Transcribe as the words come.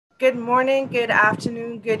Good morning, good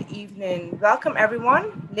afternoon, good evening. Welcome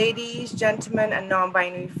everyone, ladies, gentlemen, and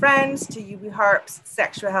non-binary friends to UWIHARP's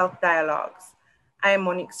Sexual Health Dialogues. I am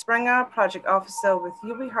Monique Springer, Project Officer with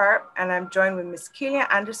UWIHARP, and I'm joined with Ms. Kelia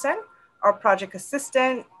Anderson, our Project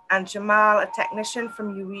Assistant, and Jamal, a technician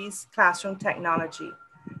from UWI's Classroom Technology.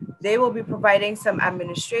 They will be providing some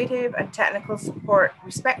administrative and technical support,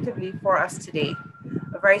 respectively, for us today.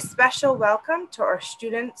 A very special welcome to our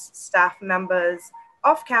students, staff members,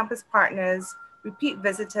 off-campus partners, repeat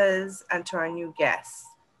visitors, and to our new guests.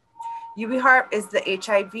 UWIHARP is the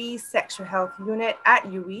HIV Sexual Health Unit at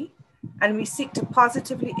UWI, and we seek to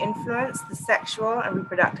positively influence the sexual and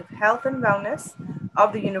reproductive health and wellness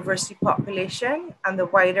of the university population and the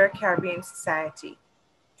wider Caribbean society.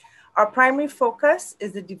 Our primary focus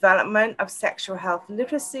is the development of sexual health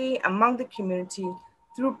literacy among the community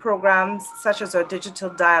through programs such as our digital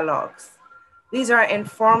dialogues. These are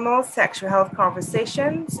informal sexual health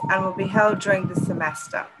conversations and will be held during the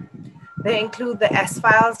semester. They include the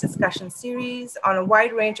S-Files discussion series on a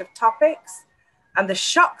wide range of topics and the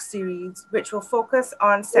Shock series, which will focus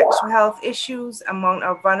on sexual health issues among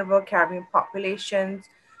our vulnerable Caribbean populations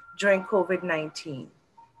during COVID-19.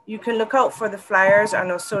 You can look out for the flyers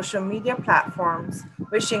on our social media platforms,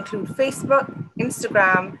 which include Facebook,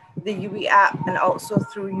 Instagram, the UWI app, and also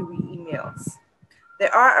through UWI emails.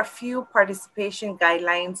 There are a few participation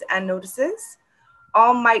guidelines and notices.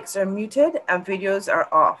 All mics are muted and videos are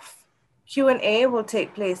off. Q&A will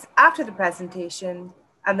take place after the presentation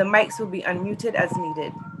and the mics will be unmuted as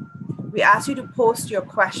needed. We ask you to post your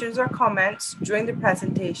questions or comments during the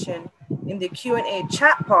presentation in the Q&A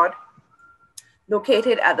chat pod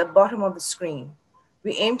located at the bottom of the screen.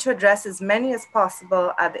 We aim to address as many as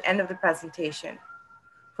possible at the end of the presentation.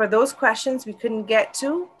 For those questions we couldn't get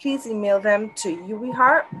to, please email them to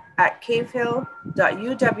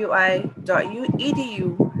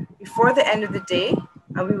uwiharp@cavehill.uwi.edu before the end of the day,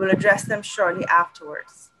 and we will address them shortly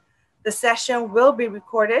afterwards. The session will be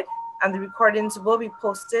recorded, and the recordings will be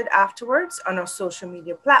posted afterwards on our social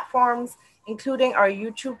media platforms, including our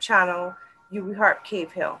YouTube channel, UWIHARP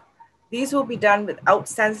Cave Hill. These will be done without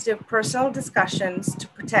sensitive personal discussions to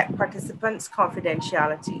protect participants'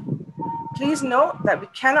 confidentiality. Please note that we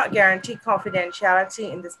cannot guarantee confidentiality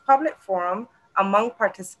in this public forum among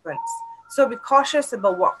participants, so be cautious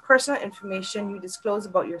about what personal information you disclose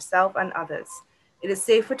about yourself and others. It is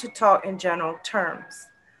safer to talk in general terms.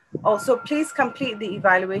 Also, please complete the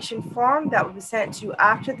evaluation form that will be sent to you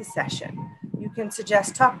after the session. You can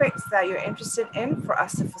suggest topics that you're interested in for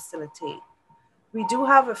us to facilitate. We do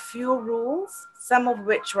have a few rules, some of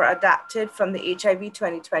which were adapted from the HIV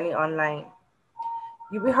 2020 online.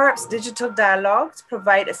 UWIHARP's digital dialogues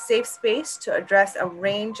provide a safe space to address a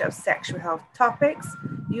range of sexual health topics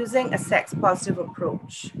using a sex-positive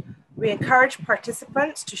approach. We encourage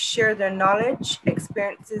participants to share their knowledge,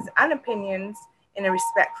 experiences, and opinions in a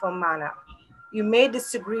respectful manner. You may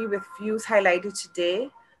disagree with views highlighted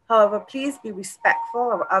today. However, please be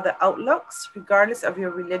respectful of other outlooks, regardless of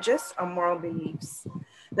your religious or moral beliefs.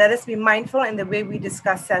 Let us be mindful in the way we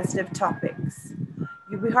discuss sensitive topics.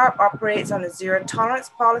 UWIHARP operates on a zero tolerance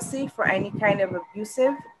policy for any kind of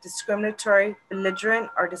abusive, discriminatory,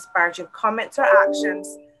 belligerent, or disparaging comments or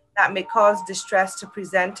actions that may cause distress to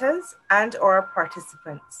presenters and or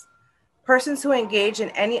participants. Persons who engage in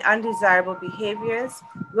any undesirable behaviors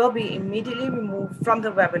will be immediately removed from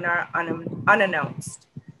the webinar unannounced.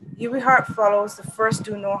 UWIHARP follows the first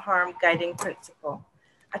do no harm guiding principle.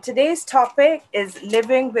 Today's topic is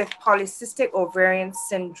living with Polycystic Ovarian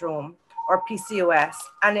Syndrome, or PCOS,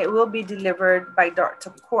 and it will be delivered by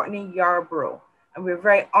Dr. Cortney Yarbrough, and we're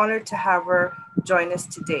very honored to have her join us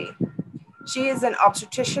today. She is an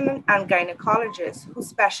obstetrician and gynecologist who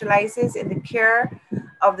specializes in the care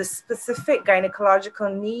of the specific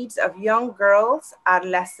gynecological needs of young girls,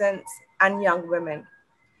 adolescents, and young women.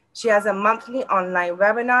 She has a monthly online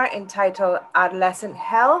webinar entitled Adolescent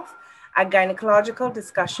Health, a Gynecological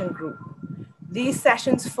Discussion Group. These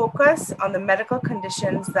sessions focus on the medical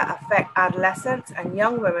conditions that affect adolescents and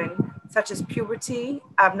young women, such as puberty,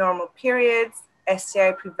 abnormal periods,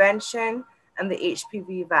 STI prevention, and the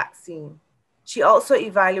HPV vaccine. She also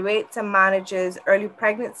evaluates and manages early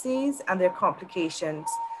pregnancies and their complications,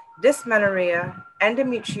 dysmenorrhea,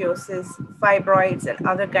 endometriosis, fibroids, and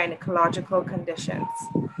other gynecological conditions.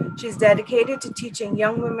 She's dedicated to teaching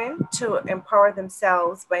young women to empower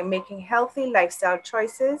themselves by making healthy lifestyle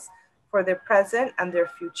choices for their present and their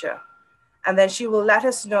future. And then she will let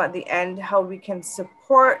us know at the end how we can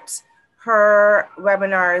support her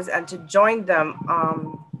webinars and to join them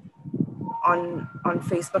on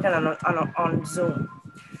Facebook and on Zoom.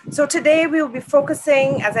 So today we will be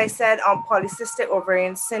focusing, as I said, on polycystic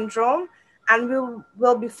ovarian syndrome, and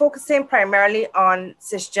we'll be focusing primarily on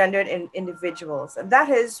cisgendered individuals. And that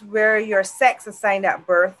is where your sex assigned at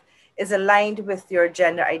birth is aligned with your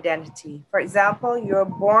gender identity. For example, you're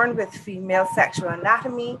born with female sexual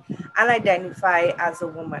anatomy and identify as a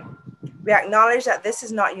woman. We acknowledge that this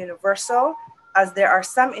is not universal, as there are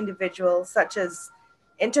some individuals such as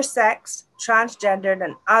intersex, transgendered,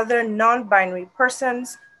 and other non-binary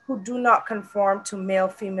persons who do not conform to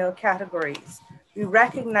male-female categories. We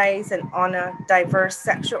recognize and honor diverse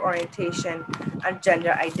sexual orientation and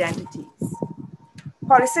gender identities.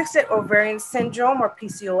 Polycystic ovarian syndrome, or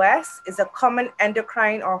PCOS, is a common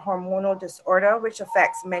endocrine or hormonal disorder which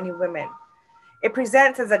affects many women. It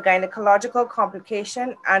presents as a gynecological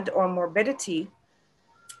complication and or morbidity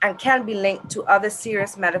and can be linked to other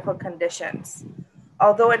serious medical conditions.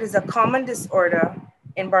 Although it is a common disorder,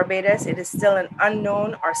 in Barbados, it is still an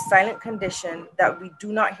unknown or silent condition that we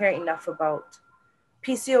do not hear enough about.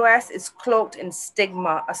 PCOS is cloaked in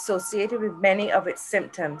stigma associated with many of its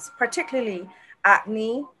symptoms, particularly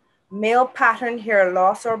acne, male pattern hair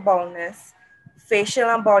loss or baldness, facial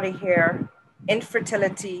and body hair,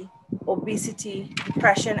 infertility, obesity,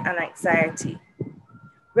 depression, and anxiety.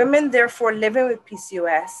 Women, therefore, living with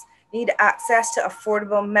PCOS need access to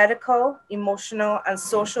affordable medical, emotional, and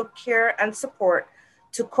social care and support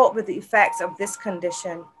to cope with the effects of this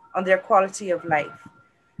condition on their quality of life.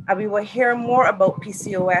 And we will hear more about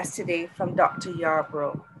PCOS today from Dr.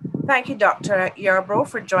 Yarbrough. Thank you, Dr. Yarbrough,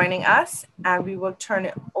 for joining us, and we will turn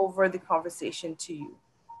it over the conversation to you.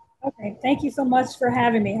 Okay, thank you so much for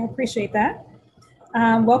having me. I appreciate that.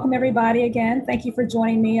 Welcome everybody again. Thank you for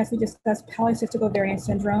joining me as we discuss polycystic ovarian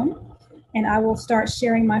syndrome. And I will start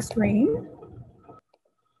sharing my screen.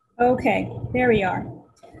 Okay, there we are.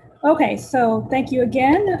 Okay, so thank you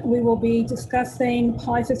again. We will be discussing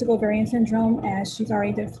polycystic ovarian syndrome, as she's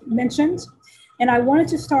already mentioned. And I wanted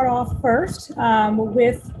to start off first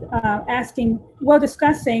with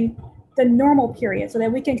discussing the normal period so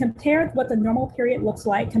that we can compare what the normal period looks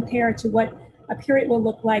like compared to what a period will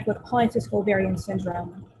look like with polycystic ovarian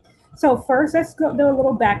syndrome. So first, let's do a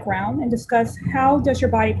little background and discuss how does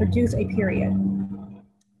your body produce a period.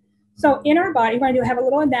 So in our body, we're going to have a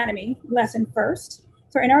little anatomy lesson first.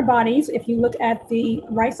 So in our bodies, if you look at the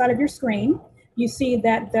right side of your screen, you see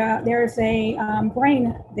that there's a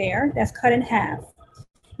brain there that's cut in half.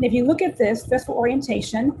 And if you look at this, just for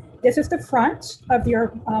orientation, this is the front of your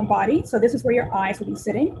body. So this is where your eyes will be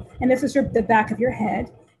sitting. And this is the back of your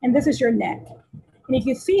head. And this is your neck. And if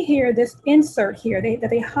you see here, this insert here that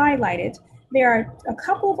they highlighted, there are a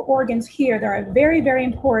couple of organs here that are very, very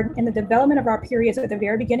important in the development of our periods at the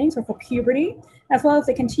very beginning, so for puberty, as well as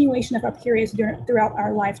the continuation of our periods throughout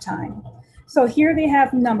our lifetime. So here they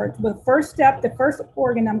have numbered. The first step, the first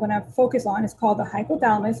organ I'm going to focus on is called the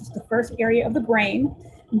hypothalamus. It's the first area of the brain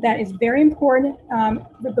that is very important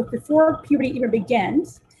before puberty even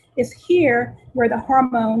begins. Is here where the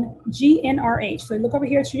hormone GnRH, so look over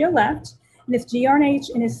here to your left, and it's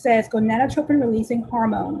GnRH, and it says gonadotropin releasing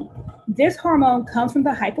hormone. This hormone comes from the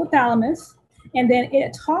hypothalamus, and then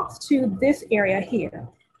it talks to this area here.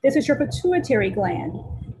 This is your pituitary gland,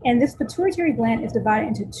 and this pituitary gland is divided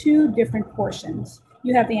into two different portions.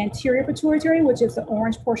 You have the anterior pituitary, which is the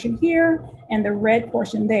orange portion here, and the red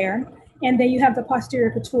portion there, and then you have the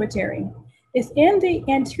posterior pituitary. It's in the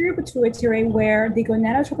anterior pituitary where the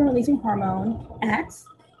gonadotropin releasing hormone acts,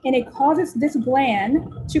 and it causes this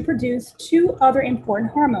gland to produce two other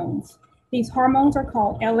important hormones. These hormones are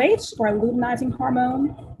called LH, or luteinizing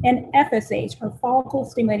hormone, and FSH, or follicle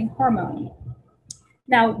stimulating hormone.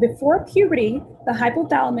 Now, before puberty, the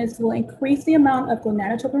hypothalamus will increase the amount of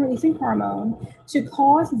gonadotropin releasing hormone to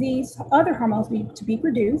cause these other hormones to be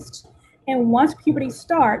produced. And once puberty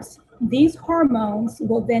starts, these hormones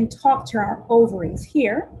will then talk to our ovaries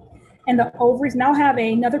here. And the ovaries now have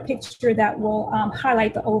another picture that will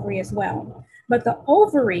highlight the ovary as well. But the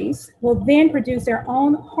ovaries will then produce their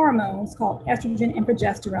own hormones called estrogen and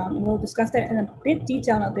progesterone. And we'll discuss that in a bit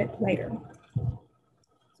detail a bit later.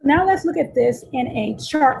 Now let's look at this in a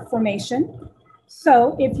chart formation.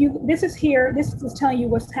 So this is telling you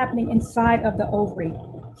what's happening inside of the ovary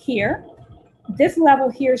here. This level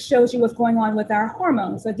here shows you what's going on with our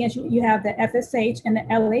hormones. So again, you have the FSH and the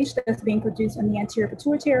LH that's being produced in the anterior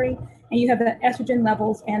pituitary, and you have the estrogen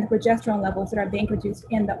levels and the progesterone levels that are being produced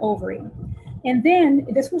in the ovary. And then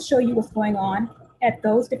this will show you what's going on at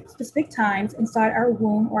those specific times inside our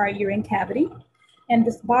womb or our uterine cavity. And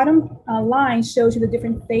this bottom line shows you the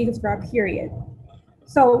different phases of our period.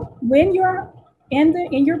 So when you're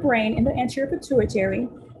in your brain, in the anterior pituitary,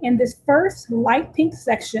 in this first light pink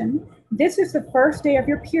section, This is the first day of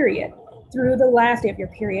your period through the last day of your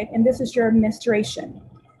period, and this is your menstruation.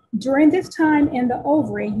 During this time in the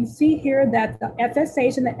ovary, you see here that the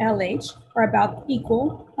FSH and the LH are about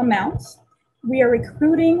equal amounts. We are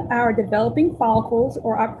recruiting our developing follicles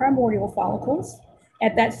or our primordial follicles.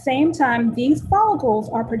 At that same time, these follicles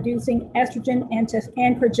are producing estrogen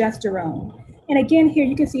and progesterone. And again, here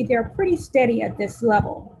you can see they're pretty steady at this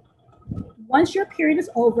level. Once your period is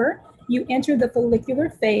over, you enter the follicular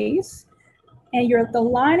phase, and the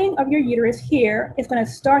lining of your uterus here is going to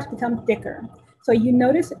start to become thicker. So you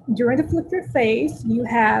notice during the follicular phase, you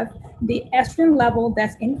have the estrogen level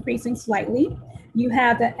that's increasing slightly. You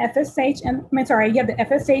have the FSH and the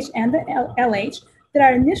FSH and the LH that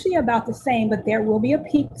are initially about the same, but there will be a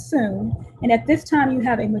peak soon. And at this time, you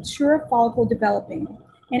have a mature follicle developing.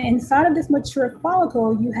 And inside of this mature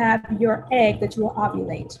follicle, you have your egg that you will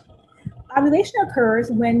ovulate. Ovulation occurs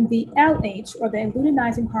when the LH, or the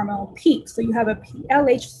luteinizing hormone, peaks. So you have a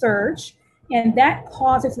LH surge, and that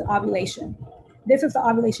causes the ovulation. This is the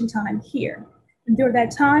ovulation time here. And during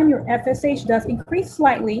that time, your FSH does increase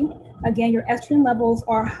slightly. Again, your estrogen levels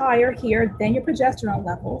are higher here than your progesterone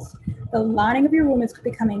levels. The lining of your womb is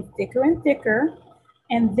becoming thicker and thicker.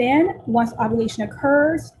 And then once ovulation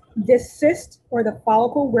occurs, this cyst, or the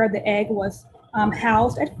follicle where the egg was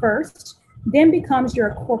housed at first, then becomes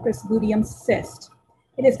your corpus luteum cyst.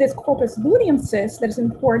 It is this corpus luteum cyst that is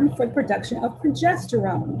important for the production of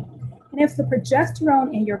progesterone. And it's the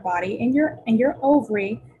progesterone in your body, in your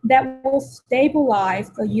ovary, that will stabilize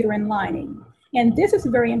the uterine lining. And this is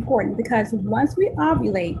very important because once we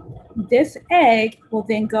ovulate, this egg will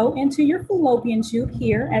then go into your fallopian tube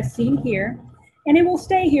here, as seen here, and it will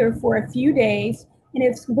stay here for a few days, and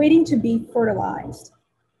it's waiting to be fertilized.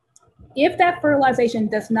 If that fertilization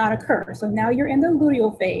does not occur, so now you're in the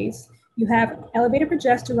luteal phase, you have elevated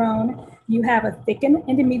progesterone, you have a thickened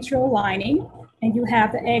endometrial lining, and you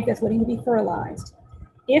have the egg that's waiting to be fertilized.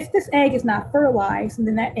 If this egg is not fertilized,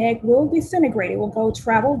 then that egg will disintegrate. It will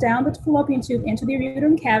travel down the fallopian tube into the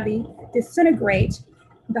uterine cavity, disintegrate.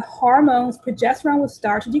 The hormones, progesterone, will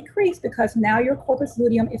start to decrease because now your corpus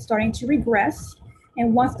luteum is starting to regress.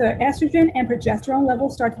 And once the estrogen and progesterone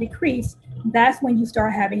levels start to decrease, that's when you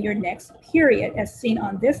start having your next period, as seen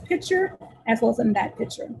on this picture, as well as in that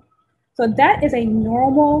picture. So that is a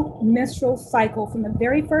normal menstrual cycle from the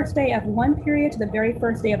very first day of one period to the very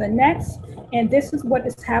first day of the next. And this is what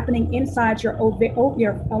is happening inside your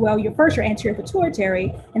anterior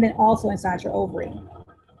pituitary, and then also inside your ovary.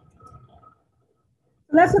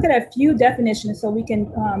 Let's look at a few definitions so we can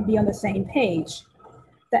be on the same page.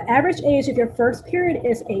 The average age of your first period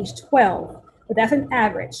is age 12, but that's an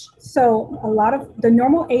average. So a lot of the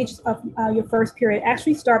normal ages of your first period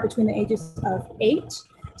actually start between the ages of 8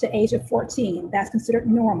 to age of 14. That's considered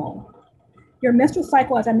normal. Your menstrual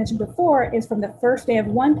cycle, as I mentioned before, is from the first day of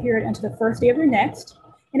one period until the first day of your next,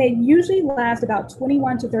 and it usually lasts about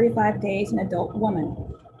 21 to 35 days in an adult woman.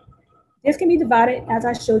 This can be divided, as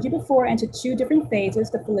I showed you before, into two different phases,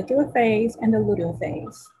 the follicular phase and the luteal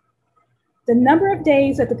phase. The number of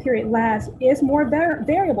days that the period lasts is more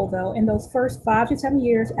variable, though, in those first 5 to 7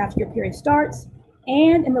 years after your period starts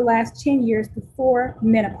and in the last 10 years before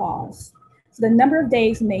menopause. So the number of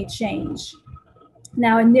days may change.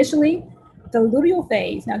 Now, initially, the luteal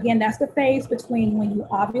phase, now again, that's the phase between when you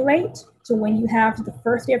ovulate to when you have the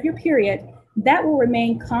first day of your period, that will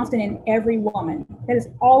remain constant in every woman. That is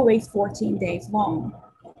always 14 days long.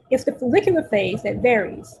 It's the follicular phase that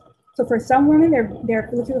varies. So for some women, their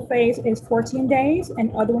follicular phase is 14 days,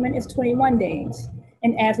 and other women is 21 days.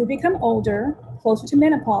 And as we become older, closer to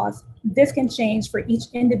menopause, this can change for each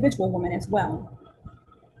individual woman as well.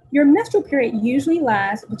 Your menstrual period usually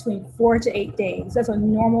lasts between 4 to 8 days. That's a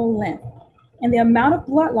normal length. And the amount of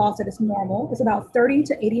blood loss that is normal is about 30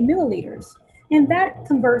 to 80 milliliters. And that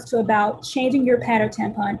converts to about changing your pad or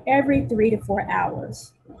tampon every 3 to 4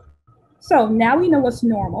 hours. So now we know what's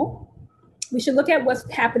normal. We should look at what's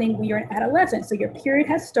happening when you're an adolescent. So your period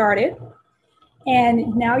has started,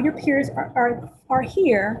 and now your periods are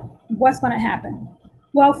here. What's going to happen?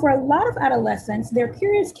 Well, for a lot of adolescents, their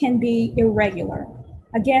periods can be irregular.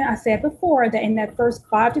 Again, I said before that in that first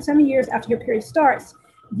 5 to 7 years after your period starts,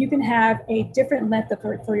 you can have a different length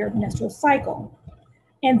for your menstrual cycle.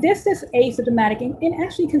 And this is asymptomatic and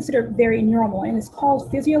actually considered very normal, and it's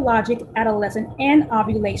called physiologic adolescent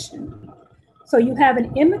anovulation. So you have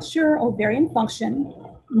an immature ovarian function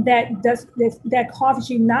that causes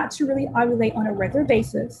you not to really ovulate on a regular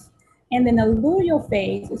basis. And then the luteal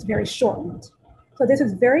phase is very shortened. So this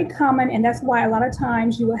is very common, and that's why a lot of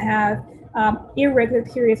times you will have irregular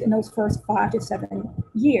periods in those first 5 to 7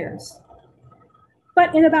 years.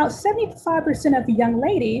 But in about 75% of young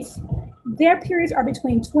ladies, their periods are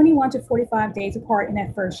between 21 to 45 days apart in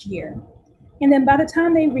that first year. And then by the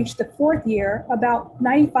time they reach the fourth year, about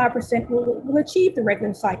 95% will achieve the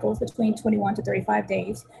regular cycles between 21 to 35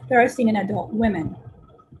 days that are seen in adult women.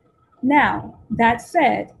 Now, that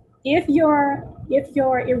said, if your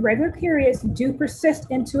irregular periods do persist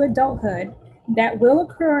into adulthood, that will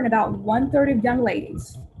occur in about 1/3 of young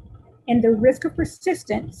ladies. And the risk of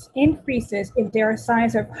persistence increases if there are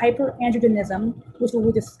signs of hyperandrogenism, which we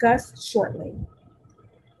will discuss shortly.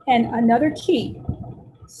 And another key,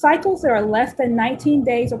 cycles that are less than 19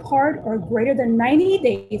 days apart or greater than 90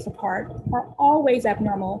 days apart are always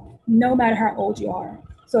abnormal, no matter how old you are.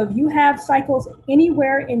 So if you have cycles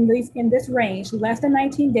anywhere in this range, less than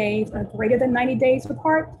 19 days or greater than 90 days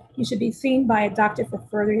apart, you should be seen by a doctor for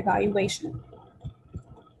further evaluation.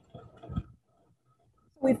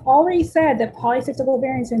 We've already said that polycystic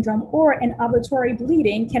ovarian syndrome or an ovulatory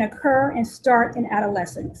bleeding can occur and start in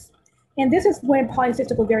adolescence. And this is when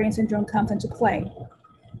polycystic ovarian syndrome comes into play.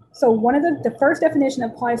 So one of the first definition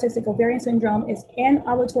of polycystic ovarian syndrome is an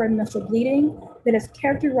ovulatory menstrual bleeding that is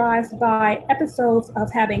characterized by episodes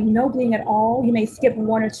of having no bleeding at all. You may skip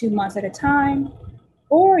 1 or 2 months at a time,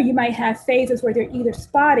 or you might have phases where they're either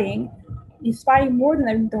spotting more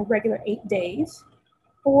than the regular 8 days,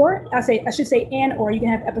 or I should say you can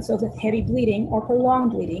have episodes of heavy bleeding or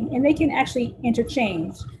prolonged bleeding, and they can actually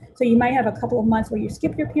interchange. So you might have a couple of months where you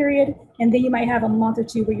skip your period, and then you might have a month or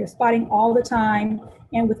two where you're spotting all the time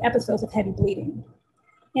and with episodes of heavy bleeding.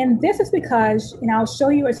 And this is because, and I'll show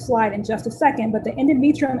you a slide in just a second, but the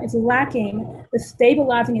endometrium is lacking the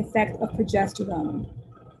stabilizing effect of progesterone.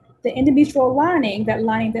 The endometrial lining, that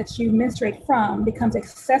lining that you menstruate from, becomes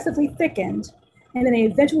excessively thickened, and then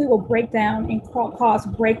it eventually will break down and cause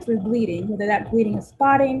breakthrough bleeding, whether that bleeding is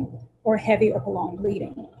spotting or heavy or prolonged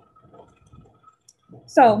bleeding.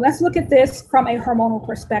 So let's look at this from a hormonal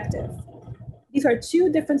perspective. These are 2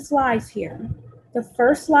 different slides here. The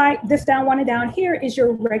first slide, this one and down here, is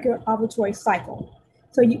your regular ovulatory cycle.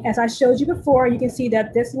 So as I showed you before, you can see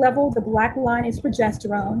that this level, the black line is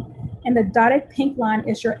progesterone, and the dotted pink line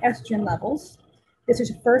is your estrogen levels. This is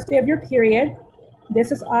your first day of your period.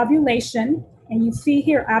 This is ovulation. And you see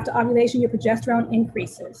here, after ovulation, your progesterone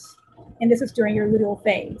increases. And this is during your luteal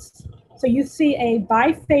phase. So you see a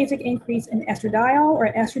biphasic increase in estradiol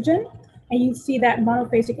or estrogen, and you see that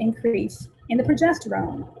monophasic increase in the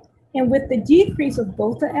progesterone. And with the decrease of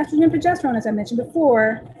both the estrogen and progesterone, as I mentioned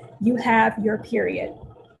before, you have your period.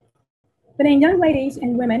 But in young ladies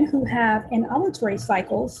and women who have anovulatory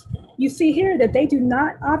cycles, you see here that they do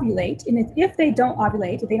not ovulate. And if they don't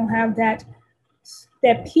ovulate, they don't have that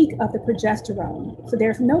peak of the progesterone. So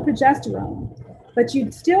there's no progesterone, but you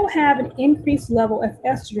still have an increased level of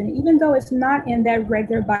estrogen, even though it's not in that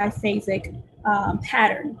regular biphasic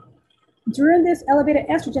pattern. During this elevated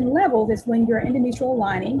estrogen level is when your endometrial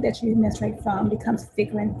lining that you menstruate from becomes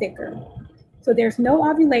thicker and thicker. So there's no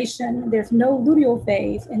ovulation, there's no luteal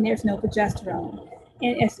phase, and there's no progesterone.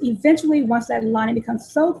 And it's eventually, once that lining becomes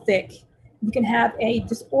so thick, you can have a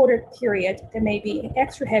disordered period that may be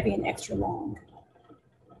extra heavy and extra long.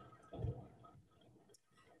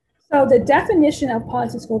 So the definition of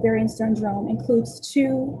polycystic ovarian syndrome includes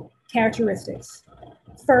 2 characteristics.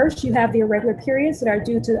 First, you have the irregular periods that are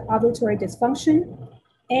due to ovulatory dysfunction,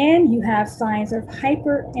 and you have signs of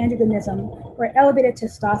hyperandrogenism or elevated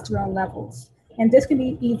testosterone levels. And this can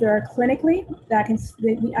be either clinically, that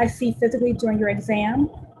I see physically during your exam,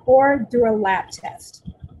 or through a lab test.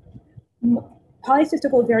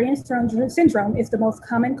 Polycystic ovarian syndrome is the most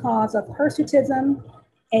common cause of hirsutism,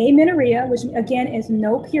 amenorrhea, which again is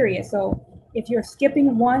no period. So if you're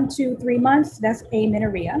skipping 1, 2, 3 months, that's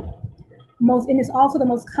amenorrhea. And it's also the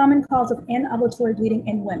most common cause of anovulatory bleeding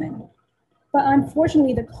in women. But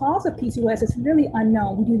unfortunately, the cause of PCOS is really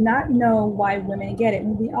unknown. We do not know why women get it,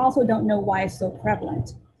 and we also don't know why it's so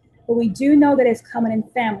prevalent. But we do know that it's common in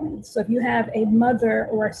families. So if you have a mother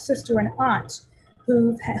or a sister or an aunt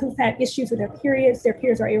who've had issues with their periods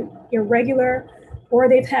are irregular, or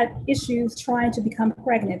they've had issues trying to become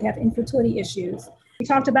pregnant, they have infertility issues. We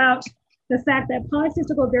talked about the fact that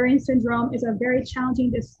polycystic ovarian syndrome is a very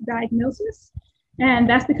challenging diagnosis, and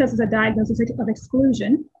that's because it's a diagnosis of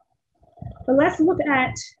exclusion. But let's look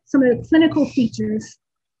at some of the clinical features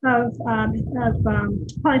of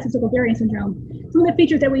polycystic ovarian syndrome, some of the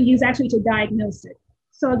features that we use actually to diagnose it.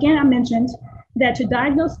 So again, I mentioned that to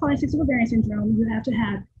diagnose polycystic ovarian syndrome, you have to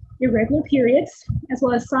have irregular periods, as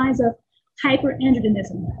well as signs of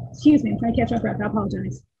hyperandrogenism. Excuse me, I'm trying to catch up, I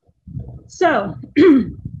apologize. So,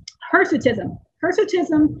 hirsutism.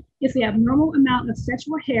 Hirsutism is the abnormal amount of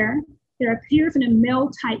sexual hair that appears in a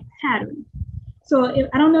male-type pattern. So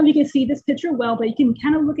I don't know if you can see this picture well, but you can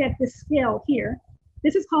kind of look at this scale here.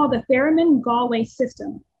 This is called the Ferriman-Galway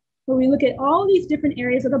system, where we look at all these different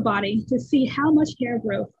areas of the body to see how much hair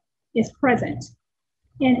growth is present.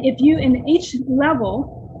 And each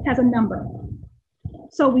level has a number.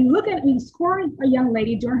 So we score a young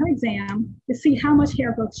lady during her exam to see how much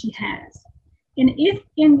hair growth she has. And if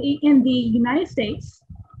in the United States,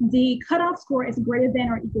 the cutoff score is greater than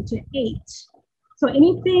or equal to 8. So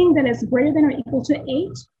anything that is greater than or equal to 8,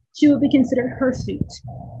 she will be considered hirsute.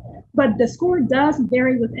 But the score does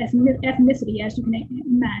vary with ethnicity, as you can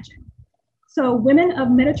imagine. So women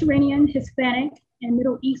of Mediterranean, Hispanic, and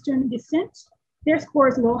Middle Eastern descent, their score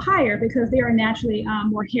is a little higher because they are naturally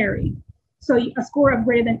more hairy. So a score of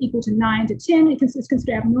greater than or equal to 9 to 10 is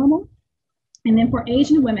considered abnormal. And then for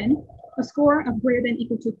Asian women, a score of greater than or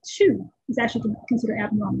equal to 2 is actually considered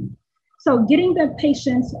abnormal. So getting the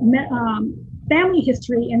patient's family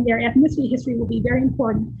history and their ethnicity history will be very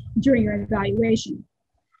important during your evaluation.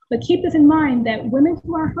 But keep this in mind that women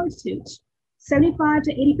who are hirsute, 75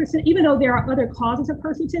 to 80%, even though there are other causes of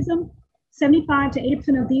hirsutism, 75 to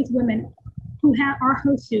 80% of these women who are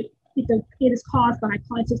hirsute, it is caused by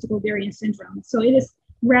polycystic ovarian syndrome. So it is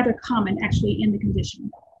rather common actually in the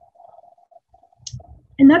condition.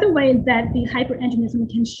 Another way that the hyperandrogenism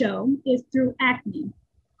can show is through acne.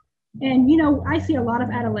 And I see a lot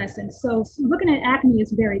of adolescents, so looking at acne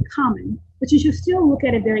is very common, but you should still look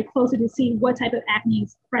at it very closely to see what type of acne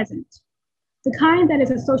is present. The kind that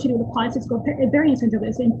is associated with polycystic ovarian syndrome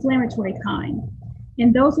is the inflammatory kind.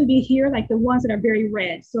 And those would be here, like the ones that are very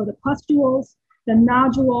red. So the pustules, the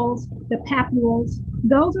nodules, the papules,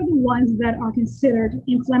 those are the ones that are considered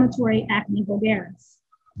inflammatory acne vulgaris.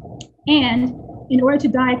 And in order to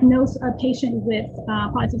diagnose a patient with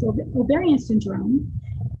polycystic ovarian syndrome,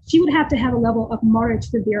 she would have to have a level of moderate to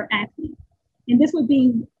severe acne. And this would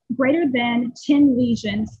be greater than 10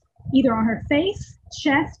 lesions, either on her face,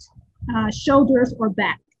 chest, shoulders, or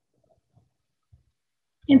back.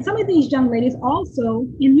 And some of these young ladies also,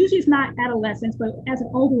 and usually it's not adolescents, but as an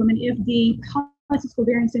older woman, if the polycystic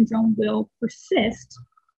ovarian syndrome will persist,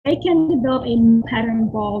 they can develop a pattern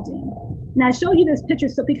balding. And I showed you this picture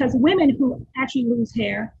because women who actually lose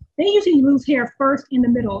hair, they usually lose hair first in the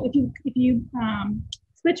middle. If you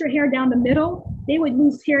split your hair down the middle, they would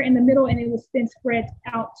lose hair in the middle and it would then spread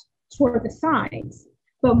out toward the sides.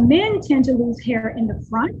 But men tend to lose hair in the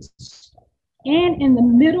front and in the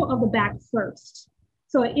middle of the back first.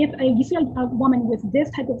 So if you see a woman with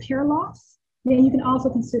this type of hair loss, then you can also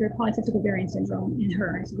consider polycystic ovarian syndrome in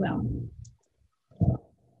her as well,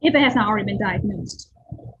 if it has not already been diagnosed.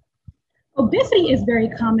 Obesity is very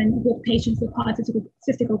common with patients with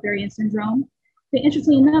polycystic ovarian syndrome. But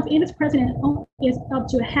interestingly enough, it is present in up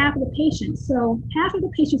to half of the patients. So half of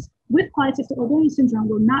the patients with polycystic ovarian syndrome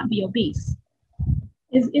will not be obese.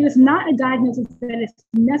 It is not a diagnosis that is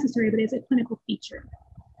necessary, but it's a clinical feature.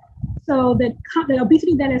 So the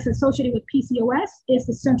obesity that is associated with PCOS is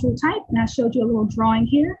the central type, and I showed you a little drawing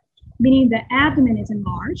here, meaning the abdomen is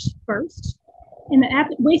enlarged first, and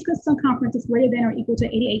the waist circumference is greater than or equal to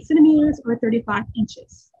 88 centimeters or 35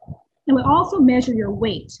 inches. And we also measure your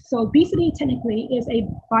weight. So obesity technically is a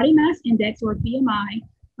body mass index, or BMI,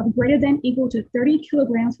 of greater than or equal to 30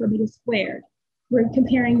 kilograms per meter squared. We're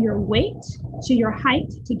comparing your weight to your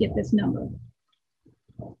height to get this number.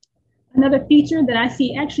 Another feature that I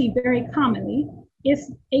see actually very commonly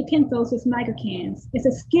is acanthosis nigricans. It's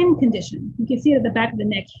a skin condition. You can see it at the back of the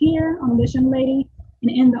neck here on this young lady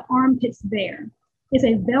and in the armpits there. It's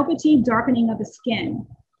a velvety darkening of the skin.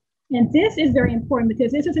 And this is very important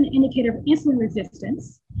because this is an indicator of insulin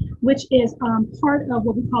resistance, which is part of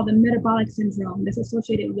what we call the metabolic syndrome that's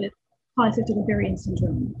associated with polycystic ovarian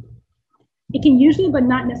syndrome. It can usually, but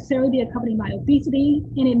not necessarily, be accompanied by obesity,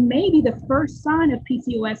 and it may be the first sign of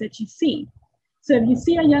PCOS that you see. So if you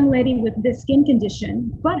see a young lady with this skin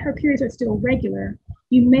condition, but her periods are still regular,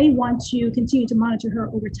 you may want to continue to monitor her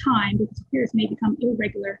over time because her periods may become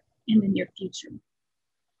irregular in the near future.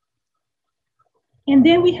 And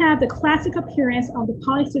then we have the classic appearance of the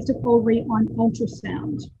polycystic ovary on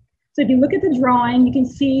ultrasound. So if you look at the drawing, you can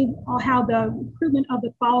see how the recruitment of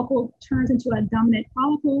the follicle turns into a dominant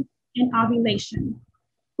follicle and ovulation.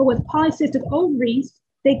 But with polycystic ovaries,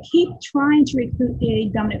 they keep trying to recruit a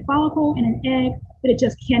dominant follicle and an egg, but it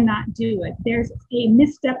just cannot do it. There's a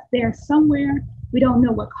misstep there somewhere. We don't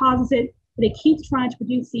know what causes it, but it keeps trying to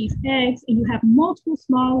produce these eggs, and you have multiple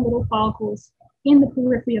small little follicles in the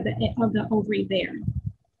periphery of the ovary there.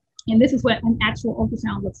 And this is what an actual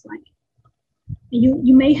ultrasound looks like. And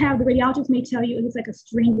you may have, the radiologist may tell you it looks like a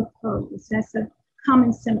string of pearls. That's a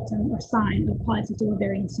common symptom or sign of polycystic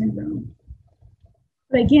ovarian syndrome.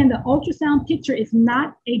 But again, the ultrasound picture is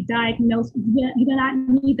not a diagnosis. You do not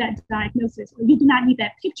need that diagnosis, or you do not need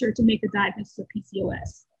that picture to make the diagnosis of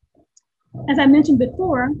PCOS. As I mentioned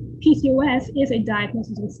before, PCOS is a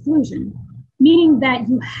diagnosis of exclusion, meaning that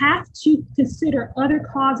you have to consider other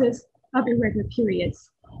causes of irregular periods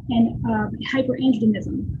and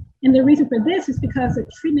hyperandrogenism. And the reason for this is because the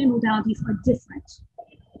treatment modalities are different.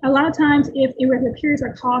 A lot of times, if irregular periods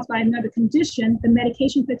are caused by another condition, the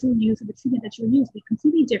medications that you use or the treatment that you use will be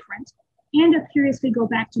completely different, and the periods could go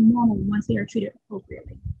back to normal once they are treated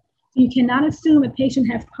appropriately. So you cannot assume a patient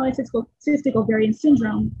has polycystic ovarian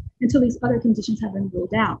syndrome until these other conditions have been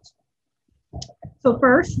ruled out. So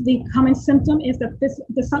first, the common symptom is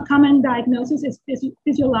the common diagnosis is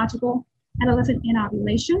physiological adolescent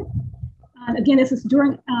anovulation. Again, this is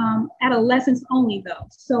during adolescence only though.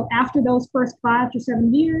 So after those first 5 to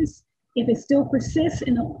 7 years, if it still persists,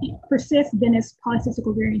 then it's polycystic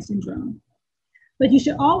ovarian syndrome. But you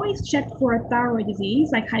should always check for a thyroid disease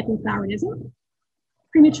like hypothyroidism,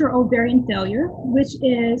 premature ovarian failure, which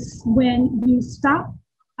is when you stop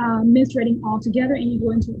menstruating altogether and you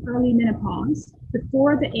go into early menopause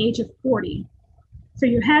before the age of 40. So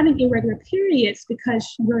you're having irregular periods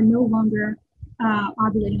because you're no longer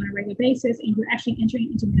ovulating on a regular basis and you're actually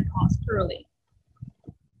entering into menopause early.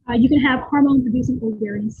 You can have hormone-producing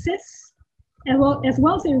ovarian cysts, as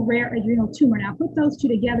well as a rare adrenal tumor. Now, put those two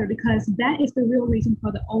together because that is the real reason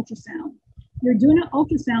for the ultrasound. You're doing an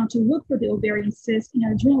ultrasound to look for the ovarian cyst and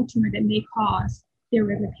an adrenal tumor that may cause the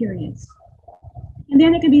irregular periods. And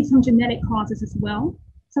then there can be some genetic causes as well,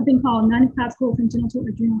 something called non-classical congenital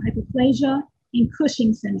adrenal hyperplasia and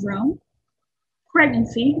Cushing syndrome.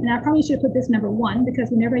 Pregnancy, and I probably should put this number 1 because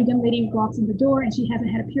whenever a young lady walks in the door and she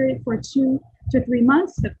hasn't had a period for 2 to 3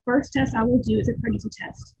 months, the first test I will do is a pregnancy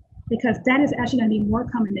test because that is actually going to be more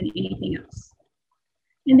common than anything else.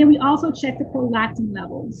 And then we also check the prolactin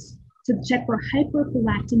levels to check for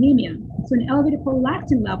hyperprolactinemia. So an elevated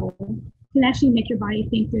prolactin level can actually make your body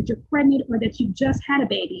think that you're pregnant or that you just had a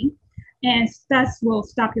baby, and thus will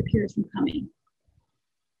stop your periods from coming.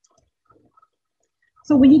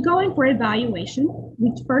 So when you go in for evaluation,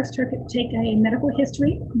 we first take a medical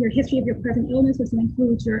history, your history of your present illness, which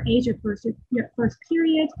includes your age, your first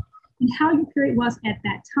period, and how your period was at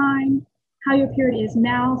that time, how your period is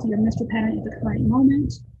now, so your menstrual pattern at the current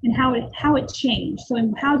moment, and how it changed. So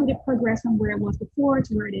how did it progress from where it was before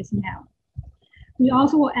to where it is now? We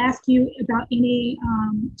also will ask you about any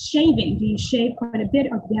shaving. Do you shave quite a bit,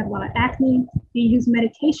 or do you have a lot of acne? Do you use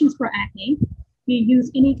medications for acne? Do you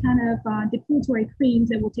use any kind of depilatory creams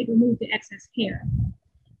that will remove the excess hair?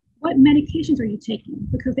 What medications are you taking?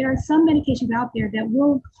 Because there are some medications out there that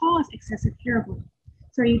will cause excessive hair growth.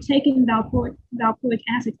 So are you taking valproic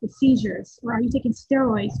acid for seizures, or are you taking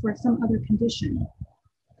steroids for some other condition?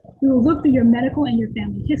 We will look through your medical and your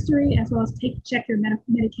family history, as well as check your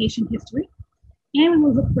medication history. And we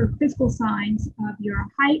will look for physical signs of your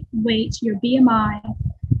height, weight, your BMI,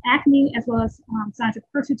 acne, as well as signs of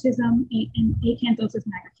hirsutism and acanthosis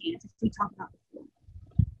nigricans, as we talked about before.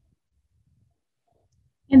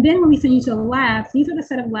 And then when we send you to the labs, these are the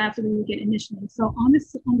set of labs that we will get initially. So on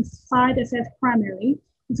the slide that says primary,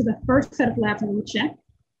 these are the first set of labs that we will check.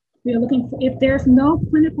 We are looking for, if there's no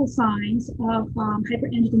clinical signs of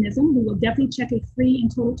hyperandrogenism, we will definitely check a free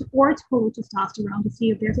and total testosterone to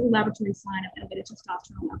see if there's a laboratory sign of elevated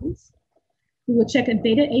testosterone levels. We will check a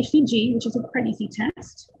beta HCG, which is a pregnancy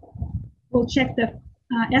test. We'll check the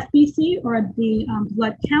FBC, or the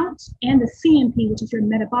blood count, and the CMP, which is your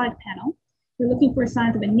metabolic panel. We're looking for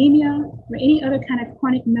signs of anemia or any other kind of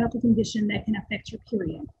chronic medical condition that can affect your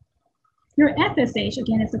period. Your FSH,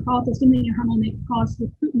 again, is the follicle-stimulating hormone that causes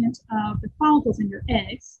recruitment of the follicles in your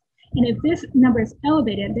eggs. And if this number is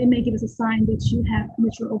elevated, they may give us a sign that you have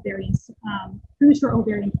premature ovarian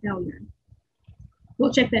failure.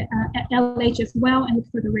 We'll check the LH as well and look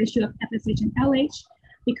for the ratio of FSH and LH,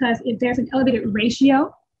 because if there's an elevated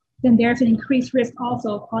ratio, then there's an increased risk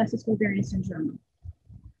also of polycystic ovarian syndrome.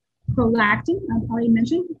 Prolactin, I've already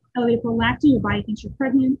mentioned, elevated prolactin, your body thinks you're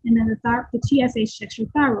pregnant, and then the TSH checks your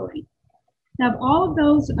thyroid. Now, if all of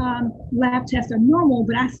those lab tests are normal,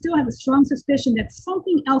 but I still have a strong suspicion that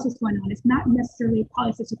something else is going on, it's not necessarily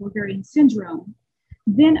polycystic ovarian syndrome,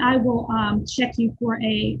 then I will check you for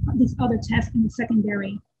these other tests in the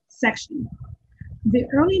secondary section. The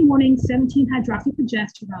early morning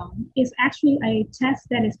 17-hydroxyprogesterone is actually a test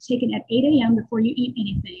that is taken at 8 a.m. before you eat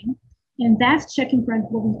anything. And that's checking for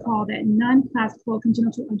what we call that non-classical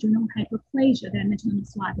congenital adrenal hyperplasia that I mentioned on the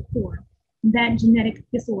slide before, that genetic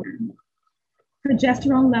disorder.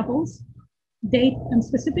 Progesterone levels,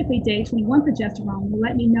 specifically day 21 progesterone will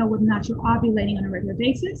let me know whether or not you're ovulating on a regular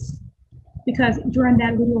basis. because during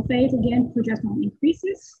that luteal phase, again, progesterone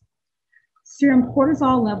increases. Serum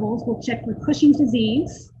cortisol levels will check for Cushing's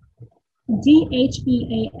disease.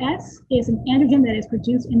 DHEAS is an androgen that is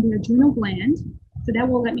produced in the adrenal gland. So that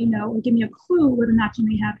will let me know or give me a clue whether or not you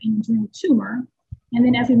may have an adrenal tumor. And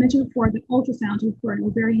then, as we mentioned before, the ultrasound to report an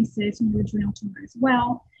ovarian cyst and an adrenal tumor as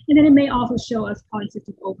well. And then it may also show us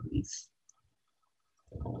polycystic ovaries.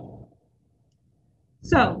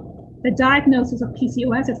 So the diagnosis of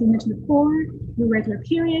PCOS, as we mentioned before, irregular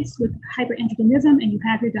periods with hyperandrogenism, and you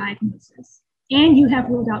have your diagnosis. And you have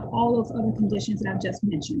ruled out all those other conditions that I've just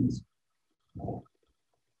mentioned.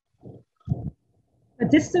 But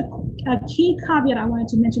this is a key caveat I wanted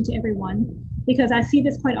to mention to everyone, because I see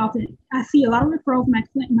this quite often. I see a lot of referrals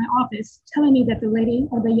in my office telling me that the lady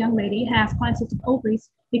or the young lady has polycystic ovaries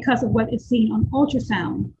because of what is seen on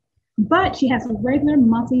ultrasound. But she has irregular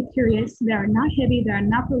monthly periods that are not heavy, that are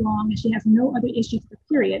not prolonged, and she has no other issues with the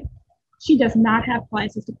period. She does not have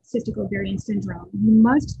polycystic ovarian syndrome. You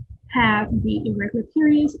must have the irregular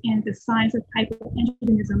periods and the signs of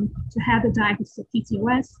hyperandrogenism to have the diagnosis of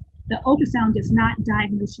PCOS. The ultrasound does not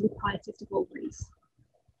diagnose you with polycystic ovaries.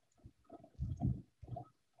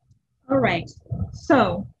 All right,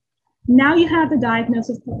 so now you have the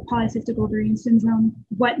diagnosis of polycystic ovarian syndrome.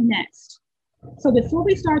 What next? So before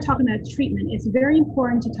we start talking about treatment, it's very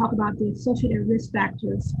important to talk about the associated risk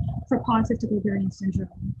factors for polycystic ovarian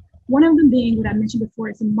syndrome. One of them being what I mentioned before,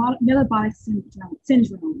 is a metabolic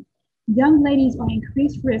syndrome. Young ladies are at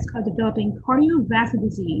increased risk of developing cardiovascular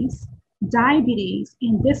disease, diabetes,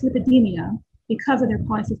 and dyslipidemia because of their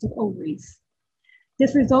polycystic ovaries.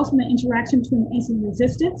 This results from the interaction between insulin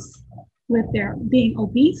resistance with their being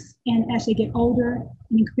obese and as they get older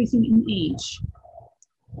and increasing in age.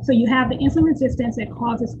 So you have the insulin resistance that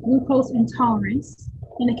causes glucose intolerance,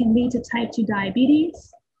 and it can lead to type 2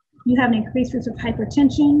 diabetes. You have an increased risk of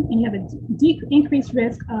hypertension, and you have an increased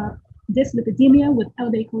risk of dyslipidemia with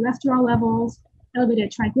elevated cholesterol levels,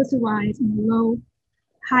 elevated triglycerides, and low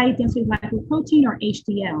high density lipoprotein, or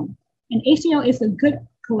HDL. And HDL is a good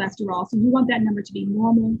cholesterol, so you want that number to be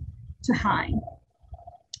normal to high.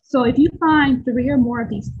 So if you find 3 or more of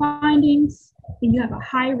these findings, then you have a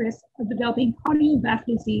high risk of developing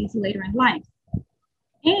cardiovascular disease later in life.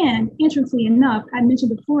 And interestingly enough, I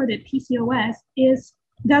mentioned before that PCOS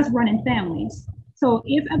does run in families. So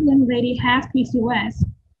if a young lady has PCOS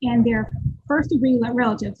and their first degree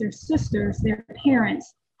relatives, their sisters, their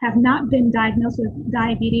parents, have not been diagnosed with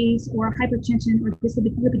diabetes or hypertension or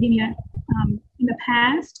dyslipidemia in the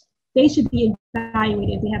past, they should be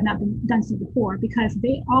evaluated if they have not been done so before, because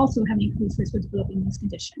they also have an increased risk of developing these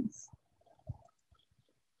conditions.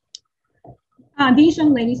 These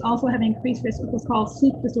young ladies also have an increased risk of what's called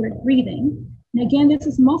sleep-disordered breathing. And again, this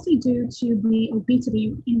is mostly due to the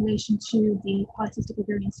obesity in relation to the polycystic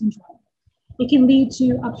ovarian syndrome. It can lead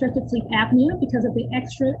to obstructive sleep apnea because of the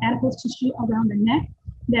extra adipose tissue around the neck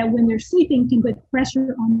that when they're sleeping can put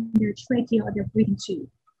pressure on their trachea or their breathing tube.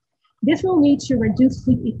 This will lead to reduced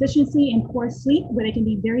sleep efficiency and poor sleep, where they can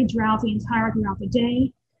be very drowsy and tired throughout the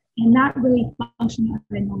day and not really functioning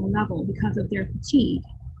at a normal level because of their fatigue.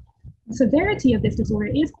 The severity of this disorder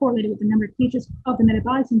is correlated with the number of features of the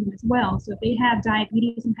metabolic syndrome as well. So if they have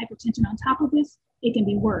diabetes and hypertension on top of this, it can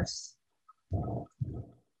be worse.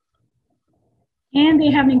 And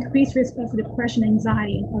they have an increased risk of depression,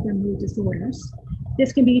 anxiety, and other mood disorders.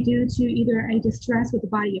 This can be due to either a distress with the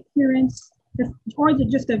body appearance, or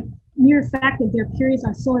just the mere fact that their periods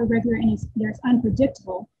are so irregular and it's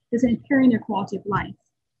unpredictable is impairing their quality of life.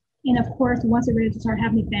 And of course, once they're ready to start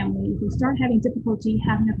having a family, if they start having difficulty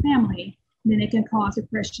having a family, then it can cause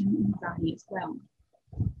depression and anxiety as well.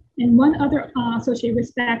 And one other associated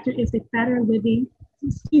risk factor is the fatty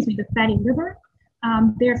liver.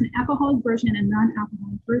 There's an alcoholic version and a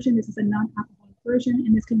non-alcoholic version. This is a non-alcoholic version,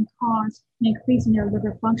 and this can cause an increase in their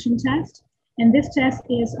liver function test. And this test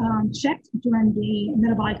is checked during the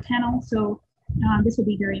metabolic panel. So this will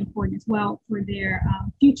be very important as well for their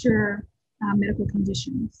future medical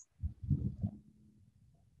conditions.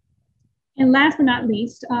 And last but not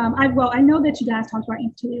least, I know that you guys talked about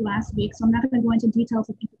infertility last week, so I'm not going to go into details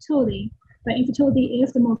of infertility, but infertility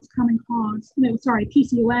is the most common cause,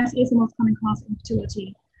 PCOS is the most common cause of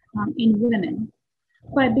infertility in women.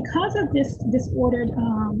 But because of this disordered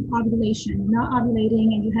ovulation, not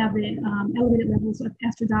ovulating, and you have the elevated levels of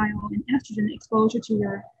estradiol and estrogen exposure to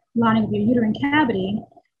your lining of your uterine cavity,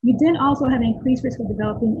 you then also have an increased risk of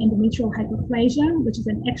developing endometrial hyperplasia, which is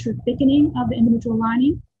an extra thickening of the endometrial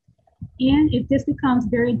lining. And if this becomes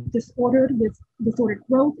very disordered with disordered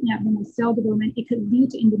growth and abnormal cell development, it could lead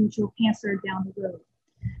to endometrial cancer down the road.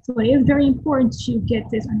 So it is very important to get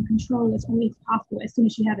this under control as early as possible as soon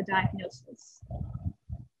as you have a diagnosis.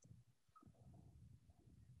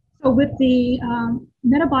 So with the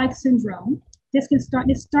metabolic syndrome, this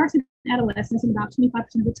starts in adolescence in about 25%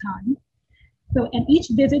 of the time. So at each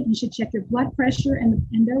visit, you should check your blood pressure and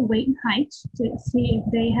their weight and height to see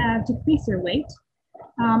if they have decreased their weight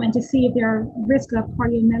and to see if their risk of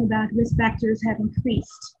cardiometabolic risk factors have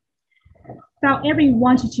increased. About every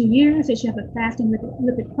 1 to 2 years, they should have a fasting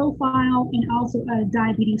lipid profile and also a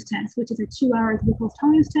diabetes test, which is a 2-hour glucose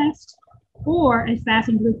tolerance test, or a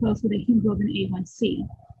fasting glucose with a hemoglobin A1C.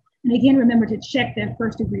 And again, remember to check their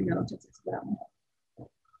first-degree relatives as well.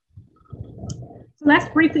 So let's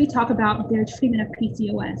briefly talk about their treatment of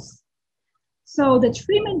PCOS. So the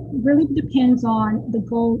treatment really depends on the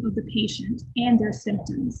goal of the patient and their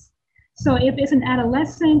symptoms. So if it's an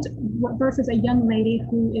adolescent versus a young lady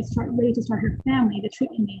who is ready to start her family, the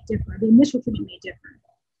treatment may differ, the initial treatment may differ.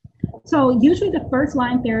 So usually the first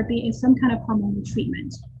line therapy is some kind of hormonal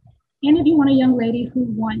treatment. And if you want a young lady who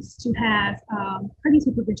wants to have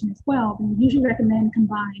pregnancy prevention as well, then we usually recommend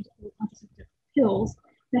combined contraceptive pills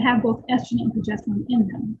that have both estrogen and progesterone in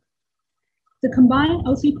them. The combined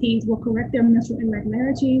OCPs will correct their menstrual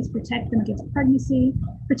irregularities, protect them against pregnancy,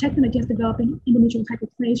 protect them against developing endometrial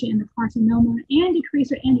hyperplasia and the carcinoma, and decrease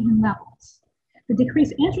their androgen levels. The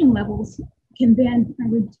decreased androgen levels can then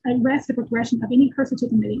arrest the progression of any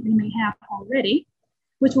hirsutism they may have already,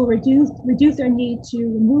 which will reduce their need to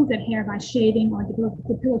remove that hair by shaving or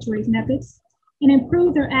depilatory methods, and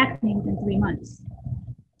improve their acne within 3 months.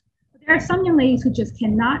 There are some young ladies who just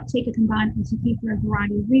cannot take a combined OCP for a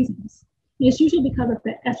variety of reasons. It's usually because of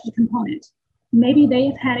the estrogen component. Maybe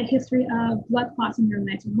they've had a history of blood clots in their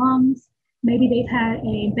legs and lungs. Maybe they've had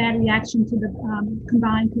a bad reaction to the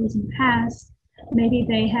combined pills in the past. Maybe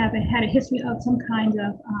they have had a history of some kind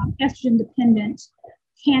of estrogen-dependent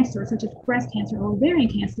cancer, such as breast cancer or ovarian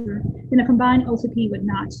cancer. Then a combined OCP would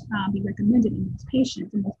not be recommended in these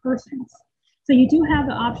patients, in these persons. So you do have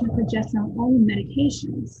the option of progesterone-only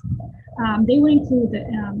medications. They would include the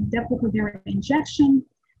Depo-Provera injection,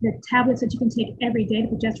 the tablets that you can take every day, the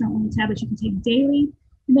progesterone-only tablets you can take daily.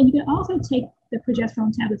 And then you can also take the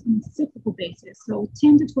progesterone tablets on a cyclical basis, so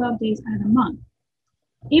 10 to 12 days out of the month.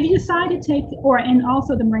 If you decide to take, and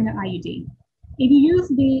also the Mirena IUD. If you use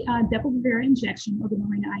the Depo-Provera injection or the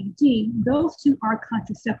Mirena IUD, those two are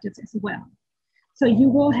contraceptives as well. So you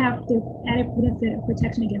will have the added benefit of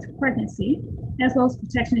protection against pregnancy, as well as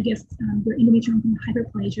protection against the endometrial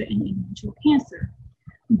hyperplasia and endometrial cancer.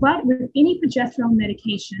 But with any progesterone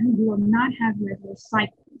medication, you will not have regular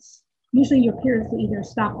cycles. Usually your periods will either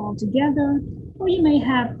stop altogether, or you may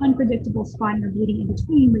have unpredictable spotting or bleeding in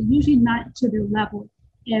between, but usually not to the level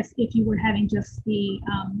as if you were having just the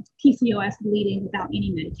PCOS bleeding without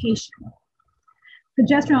any medication.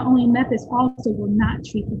 Progesterone-only methods also will not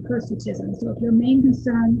treat the hirsutism. So if your main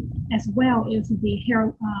concern as well is the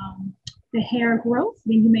hair growth,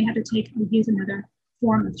 then you may have to use another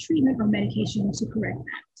form of treatment or medication to correct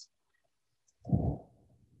that.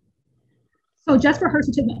 So just for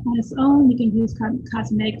hirsutism on its own, you can use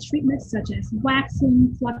cosmetic treatments such as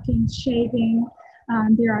waxing, plucking, shaving.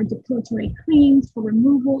 There are depilatory creams for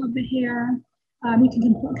removal of the hair. You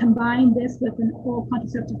can combine this with an oral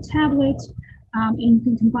contraceptive tablet, and you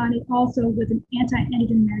can combine it also with an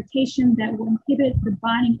anti-androgen medication that will inhibit the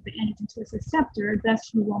binding of the androgen to its receptor,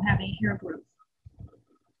 thus you won't have any hair growth.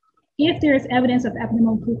 If there is evidence of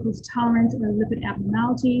abnormal glucose tolerance or lipid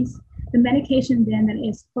abnormalities, the medication then that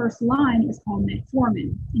is first line is called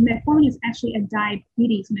metformin. And metformin is actually a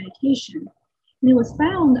diabetes medication. And it was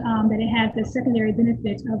found that it had the secondary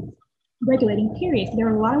benefit of regulating periods. There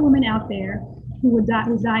are a lot of women out there who were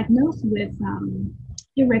diagnosed with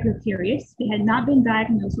irregular periods. They had not been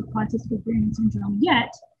diagnosed with Polycystic Ovarian Syndrome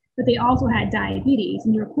yet, but they also had diabetes.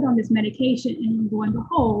 And they were put on this medication, and lo and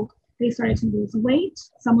behold, they started to lose weight,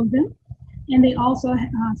 some of them, and they also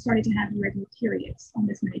started to have irregular periods on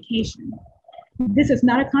this medication. This is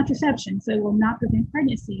not a contraception, so it will not prevent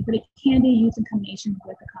pregnancy, but it can be used in combination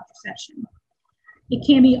with a contraception. It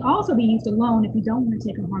can also be used alone if you don't want to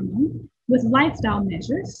take a hormone, with lifestyle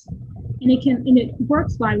measures, and it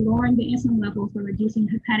works by lowering the insulin levels by reducing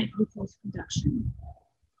hepatic glucose production.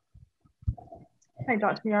 Hi,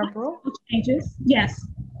 Dr. Yarbrough. Changes, yes.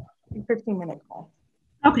 15-minute call.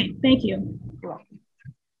 Okay, thank you. You're welcome.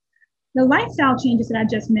 The lifestyle changes that I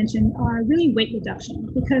just mentioned are really weight reduction,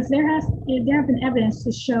 because there have been evidence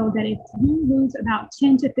to show that if you lose about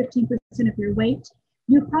 10 to 15% of your weight,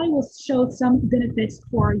 you probably will show some benefits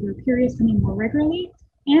for your periods coming more regularly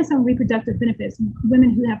and some reproductive benefits.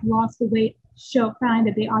 Women who have lost the weight find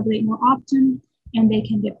that they ovulate more often and they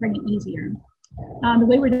can get pregnant easier. The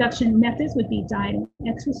weight reduction methods would be diet and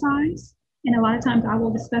exercise. And a lot of times I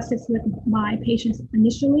will discuss this with my patients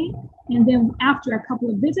initially. And then after a couple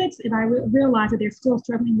of visits, if I realize that they're still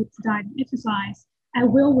struggling with diet and exercise, I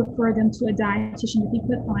will refer them to a dietitian to be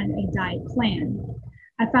put on a diet plan.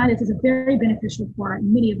 I find this is very beneficial for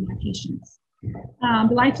many of my patients. The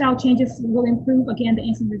lifestyle changes will improve, again, the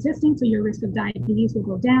insulin resistance, so your risk of diabetes will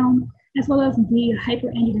go down, as well as the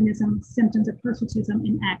hyperandrogenism symptoms of hirsutism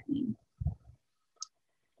and acne.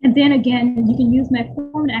 And then again, you can use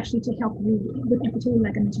metformin actually to help you with infertility,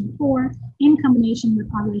 like I mentioned before, in combination with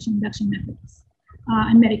ovulation induction methods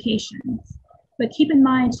and medications. But keep in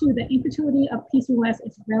mind too, that infertility of PCOS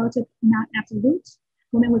is relative, not absolute.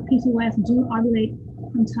 Women with PCOS do ovulate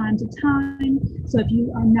from time to time. So if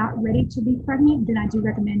you are not ready to be pregnant, then I do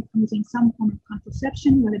recommend using some form of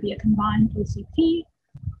contraception, whether it be a combined OCP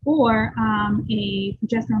or a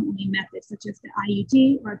progesterone-only method, such as the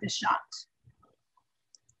IUD or the shot.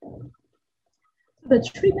 The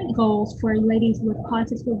treatment goals for ladies with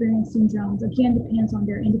polycystic ovarian syndrome, again, depends on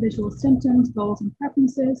their individual symptoms, goals, and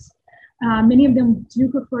preferences. Many of them do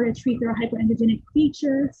prefer to treat their hyperandrogenic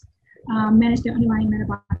features, manage their underlying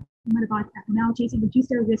metabolic abnormalities, and reduce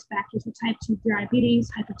their risk factors for type 2 diabetes,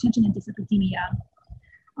 hypertension, and dyslipidemia.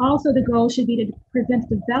 Also, the goal should be to prevent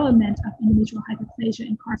the development of endometrial hyperplasia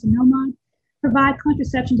and carcinoma, provide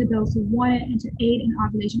contraception to those who want it, and to aid in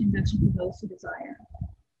ovulation induction for those who desire.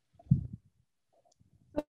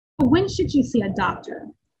 When should you see a doctor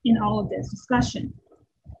in all of this discussion?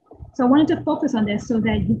 So I wanted to focus on this so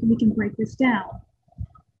that we can break this down.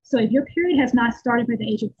 So if your period has not started by the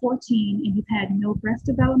age of 14 and you've had no breast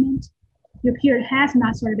development, your period has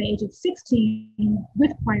not started by the age of 16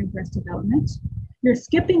 with prior breast development, you're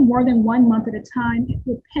skipping more than 1 month at a time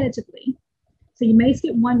repetitively. So you may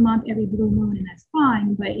skip 1 month every blue moon, and that's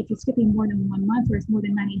fine, but if you're skipping more than 1 month, or it's more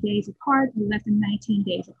than 90 days apart, or less than 19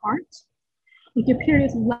 days apart, if your period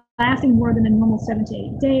is lasting more than a normal 7 to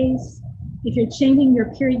 8 days, if you're changing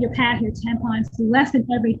your period, your pad, your tampons less than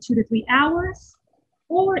every 2 to 3 hours,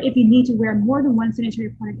 or if you need to wear more than one sanitary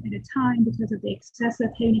product at a time because of the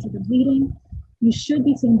excessive heaviness of the bleeding, you should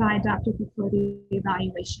be seen by a doctor for further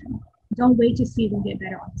evaluation. Don't wait to see if it'll get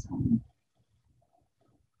better on its own.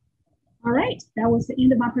 All right, that was the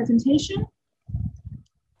end of my presentation.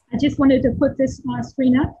 I just wanted to put this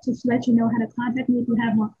screen up to let you know how to contact me if you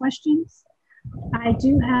have more questions. I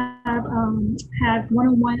do have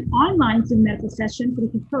one-on-one online Zoom medical sessions, but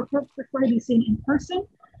if you prefer to be seen in person,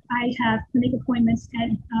 I have clinic appointments at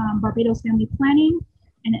Barbados Family Planning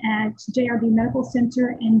and at JRB Medical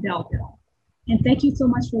Centre in Belleville. And thank you so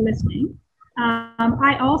much for listening.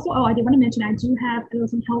 I also, I did want to mention, I do have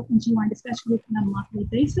adolescent health and GYN discussion group on a monthly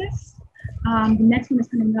basis. The next one is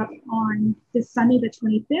coming up on this Sunday, the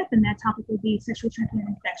 25th, and that topic will be sexually transmitted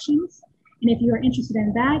infections. And if you are interested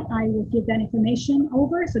in that, I will give that information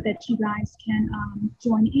over so that you guys can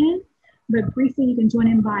join in. But briefly, you can join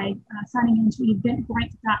in by signing into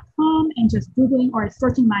eventbrite.com and just Googling or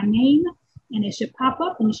searching my name, and it should pop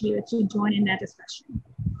up and you should be able to join in that discussion.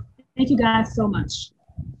 Thank you guys so much.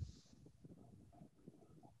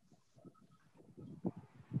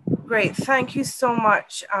 Great, thank you so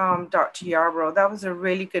much, Dr. Yarbrough. That was a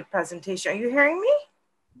really good presentation. Are you hearing me?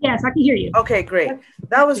 Yes, I can hear you. Okay, great.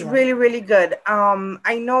 That was really, really good.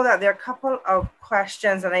 I know that there are a couple of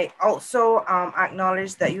questions, and I also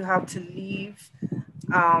acknowledge that you have to leave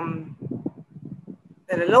in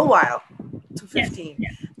a little while, 2:15.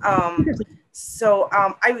 Yes.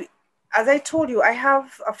 As I told you, I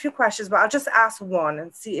have a few questions, but I'll just ask one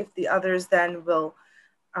and see if the others then will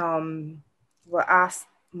ask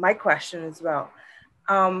my question as well.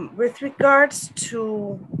 With regards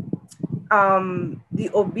to the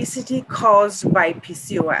obesity caused by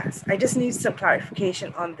PCOS, I just need some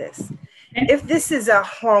clarification on this. If this is a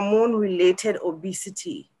hormone-related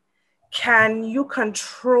obesity, can you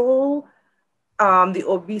control the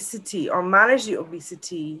obesity or manage the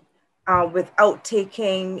obesity without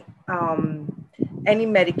taking any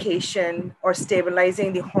medication or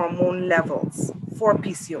stabilizing the hormone levels for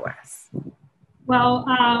PCOS? Well,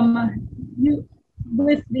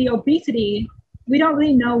 with the obesity, we don't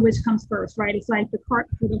really know which comes first, right? It's like the cart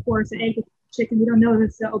for the horse, the egg, the chicken. We don't know if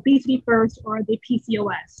it's the obesity first or the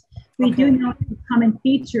PCOS. We do know it's a common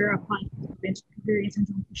feature of polycystic ovarian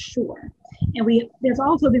syndrome for sure. And there's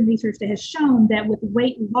also been research that has shown that with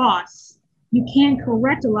weight loss, you can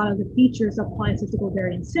correct a lot of the features of polycystic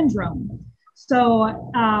ovarian syndrome.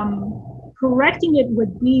 So correcting it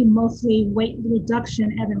would be mostly weight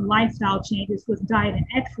reduction and then lifestyle changes with diet and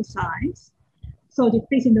exercise. So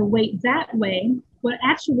decreasing the weight that way will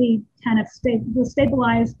actually kind of will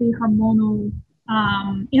stabilize the hormonal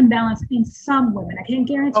imbalance in some women. I can't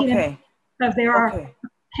guarantee that because there are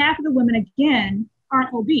half of the women, again,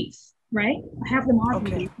 aren't obese, right? Half of them aren't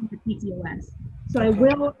obese with PCOS. So it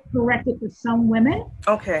will correct it for some women.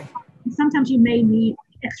 Sometimes you may need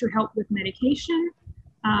extra help with medication,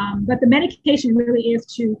 but the medication really is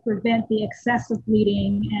to prevent the excessive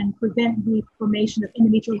bleeding and prevent the formation of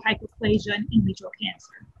endometrial hyperplasia and endometrial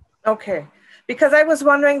cancer. Because I was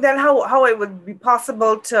wondering then how it would be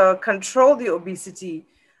possible to control the obesity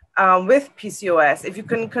with PCOS if you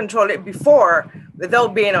couldn't control it before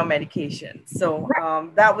without being on medication. So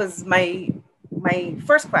that was my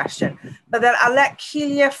first question. But then I'll let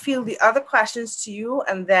Kelia field the other questions to you,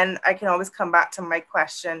 and then I can always come back to my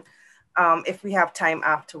question if we have time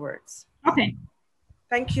afterwards.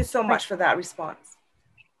 Thank you so much for that response.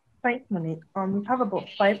 Thanks, Monique. We have about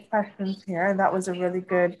 5 questions here, and that was a really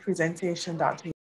good presentation, Dr.